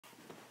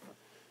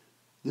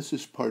This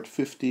is part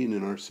 15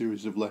 in our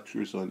series of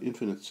lectures on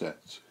infinite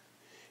sets.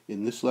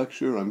 In this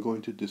lecture, I'm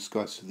going to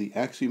discuss the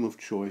axiom of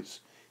choice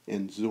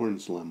and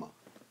Zorn's lemma.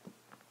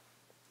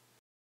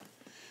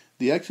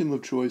 The axiom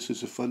of choice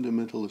is a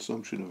fundamental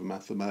assumption of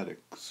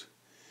mathematics,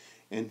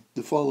 and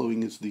the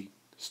following is the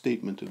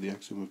statement of the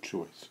axiom of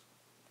choice.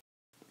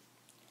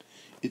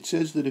 It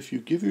says that if you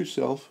give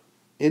yourself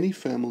any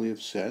family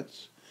of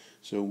sets,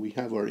 so we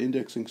have our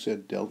indexing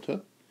set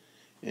delta,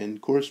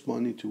 and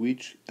corresponding to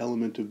each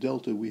element of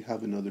delta we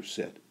have another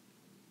set.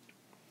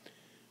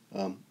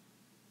 And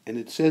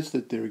it says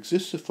that there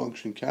exists a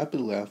function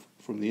capital F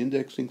from the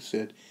indexing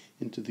set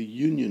into the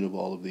union of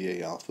all of the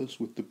A alphas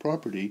with the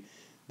property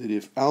that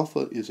if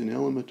alpha is an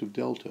element of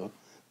delta,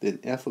 then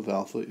F of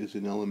alpha is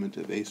an element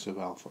of A sub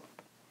alpha.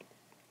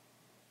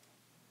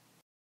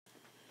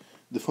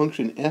 The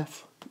function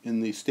F in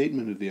the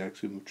statement of the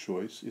axiom of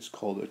choice is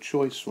called a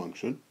choice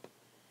function.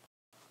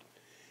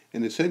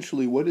 And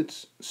essentially what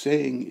it's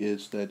saying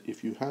is that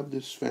if you have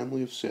this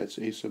family of sets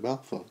A sub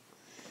alpha,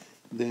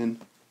 then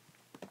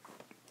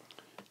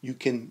you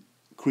can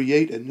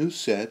create a new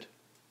set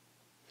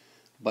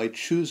by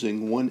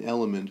choosing one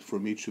element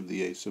from each of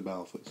the A sub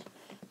alphas.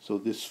 So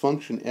this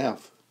function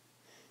F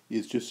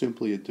is just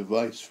simply a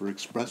device for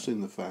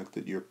expressing the fact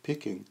that you're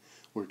picking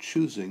or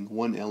choosing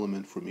one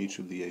element from each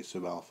of the A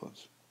sub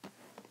alphas.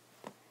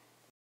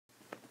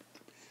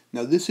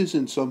 Now this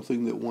isn't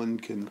something that one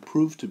can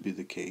prove to be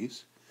the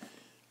case.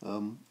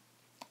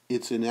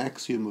 It's an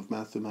axiom of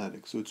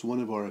mathematics, so it's one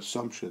of our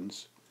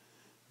assumptions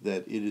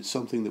that it is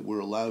something that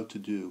we're allowed to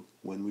do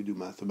when we do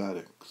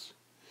mathematics.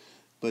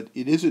 But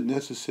it isn't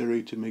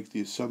necessary to make the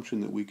assumption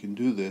that we can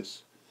do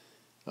this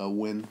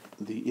when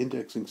the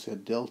indexing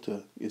set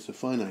delta is a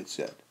finite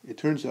set. It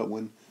turns out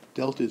when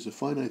delta is a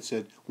finite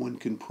set, one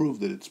can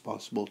prove that it's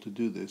possible to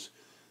do this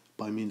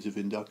by means of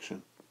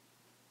induction.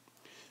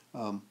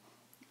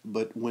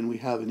 But when we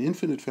have an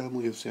infinite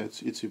family of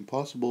sets, it's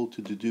impossible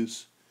to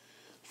deduce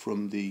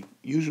from the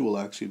usual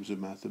axioms of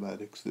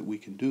mathematics that we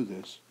can do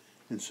this,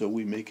 and so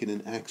we make it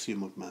an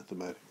axiom of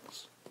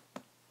mathematics.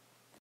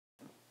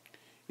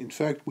 In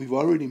fact, we've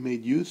already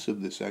made use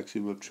of this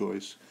axiom of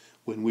choice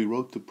when we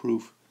wrote the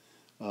proof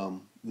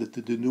that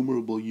the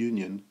denumerable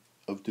union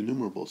of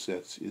denumerable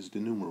sets is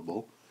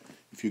denumerable.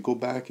 If you go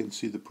back and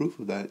see the proof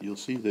of that, you'll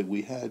see that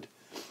we had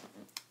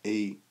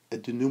a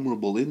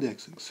denumerable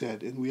indexing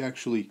set, and we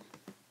actually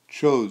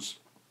chose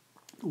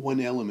one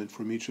element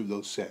from each of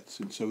those sets.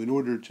 And so in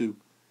order to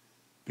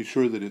be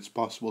sure that it's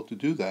possible to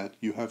do that,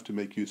 you have to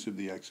make use of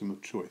the axiom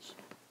of choice.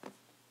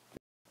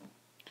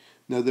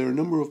 Now there are a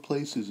number of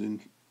places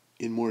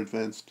in more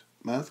advanced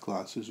math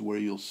classes where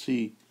you'll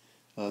see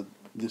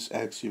this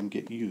axiom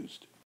get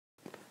used.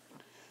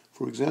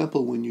 For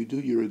example, when you do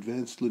your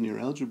advanced linear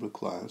algebra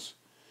class,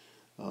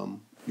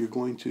 you're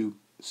going to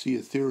see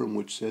a theorem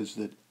which says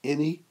that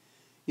any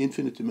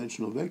infinite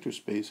dimensional vector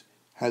space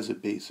has a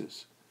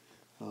basis.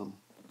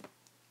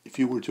 If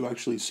you were to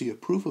actually see a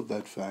proof of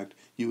that fact,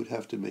 you would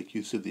have to make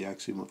use of the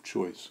axiom of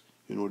choice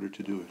in order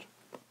to do it.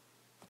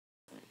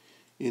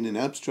 In an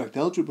abstract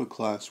algebra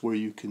class where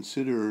you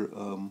consider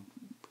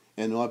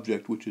an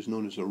object which is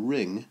known as a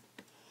ring,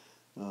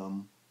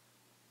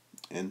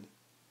 and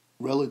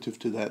relative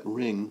to that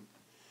ring,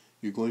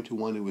 you're going to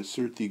want to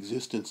assert the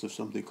existence of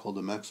something called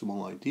a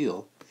maximal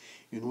ideal.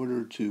 In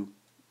order to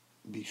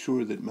be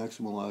sure that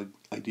maximal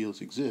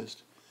ideals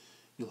exist,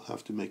 you'll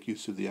have to make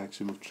use of the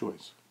axiom of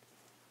choice.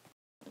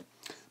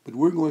 But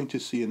we're going to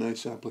see a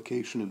nice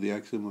application of the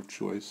axiom of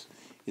choice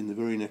in the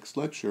very next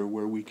lecture,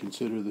 where we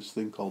consider this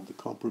thing called the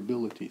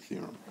Comparability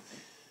Theorem.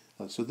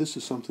 So this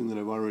is something that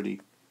I've already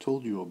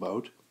told you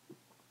about.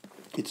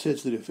 It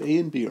says that if A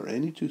and B are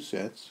any two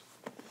sets,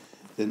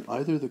 then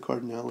either the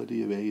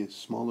cardinality of A is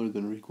smaller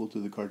than or equal to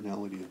the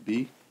cardinality of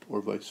B,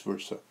 or vice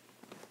versa.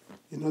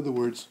 In other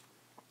words,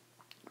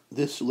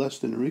 this less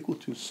than or equal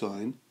to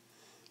sign,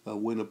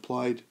 when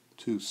applied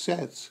to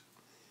sets,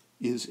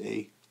 is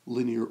a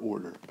linear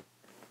order.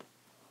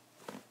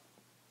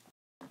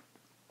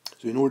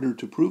 So in order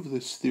to prove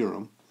this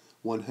theorem,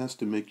 one has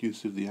to make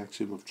use of the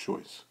axiom of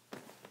choice.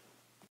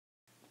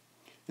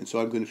 And so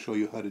I'm going to show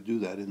you how to do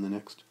that in the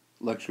next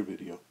lecture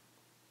video.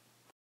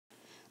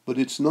 But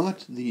it's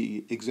not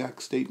the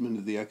exact statement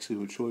of the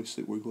axiom of choice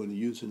that we're going to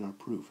use in our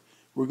proof.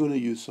 We're going to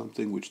use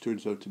something which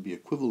turns out to be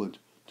equivalent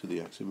to the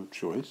axiom of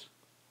choice,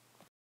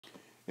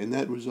 and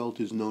that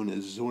result is known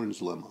as Zorn's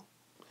lemma.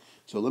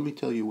 So let me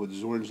tell you what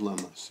Zorn's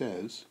lemma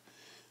says.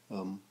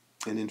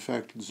 And in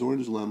fact,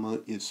 Zorn's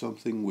lemma is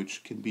something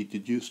which can be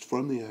deduced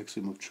from the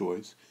axiom of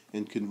choice,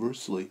 and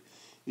conversely,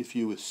 if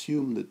you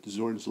assume that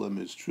Zorn's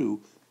lemma is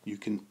true, you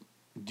can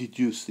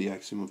deduce the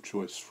axiom of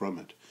choice from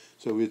it.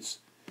 So it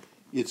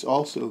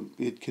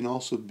can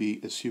also be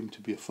assumed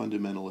to be a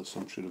fundamental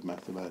assumption of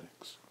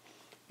mathematics.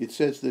 It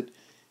says that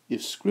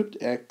if script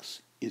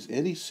x is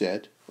any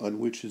set on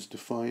which is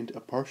defined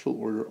a partial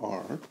order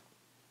R,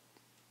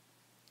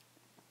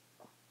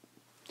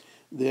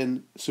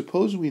 then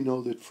suppose we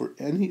know that for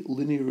any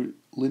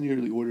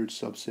linearly ordered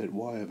subset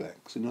y of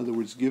x, in other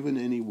words, given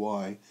any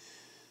y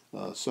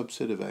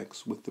subset of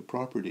X with the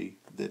property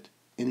that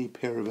any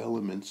pair of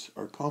elements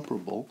are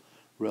comparable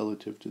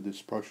relative to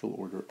this partial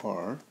order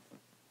R.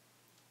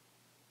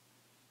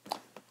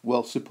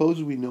 Well,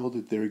 suppose we know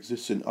that there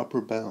exists an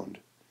upper bound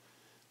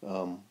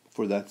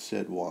for that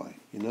set Y.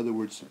 In other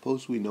words,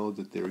 suppose we know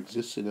that there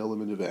exists an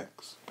element of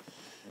X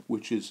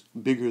which is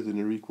bigger than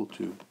or equal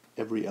to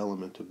every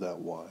element of that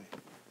Y,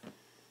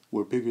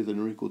 where bigger than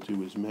or equal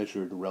to is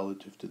measured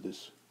relative to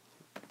this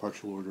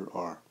partial order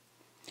R.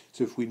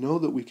 So if we know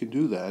that we can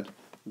do that,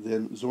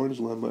 then Zorn's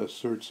lemma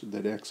asserts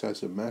that X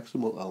has a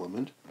maximal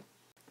element.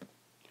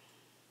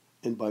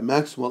 And by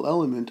maximal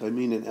element, I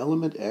mean an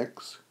element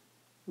X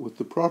with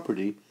the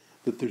property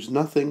that there's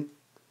nothing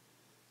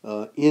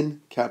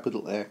in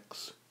capital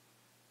X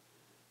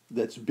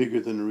that's bigger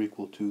than or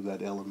equal to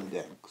that element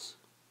X.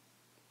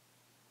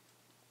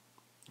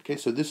 Okay,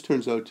 so this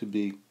turns out to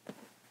be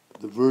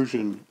the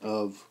version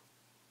of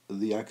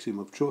the axiom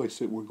of choice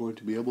that we're going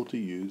to be able to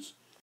use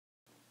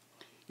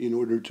in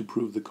order to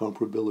prove the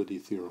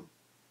comparability theorem.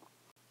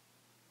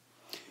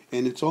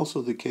 And it's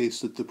also the case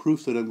that the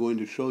proof that I'm going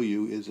to show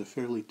you is a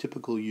fairly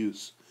typical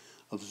use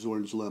of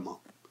Zorn's lemma.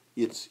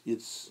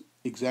 It's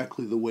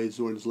exactly the way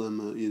Zorn's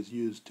lemma is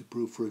used to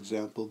prove, for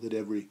example, that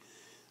every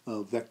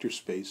vector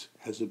space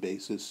has a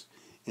basis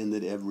and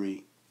that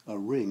every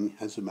ring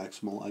has a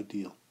maximal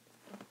ideal.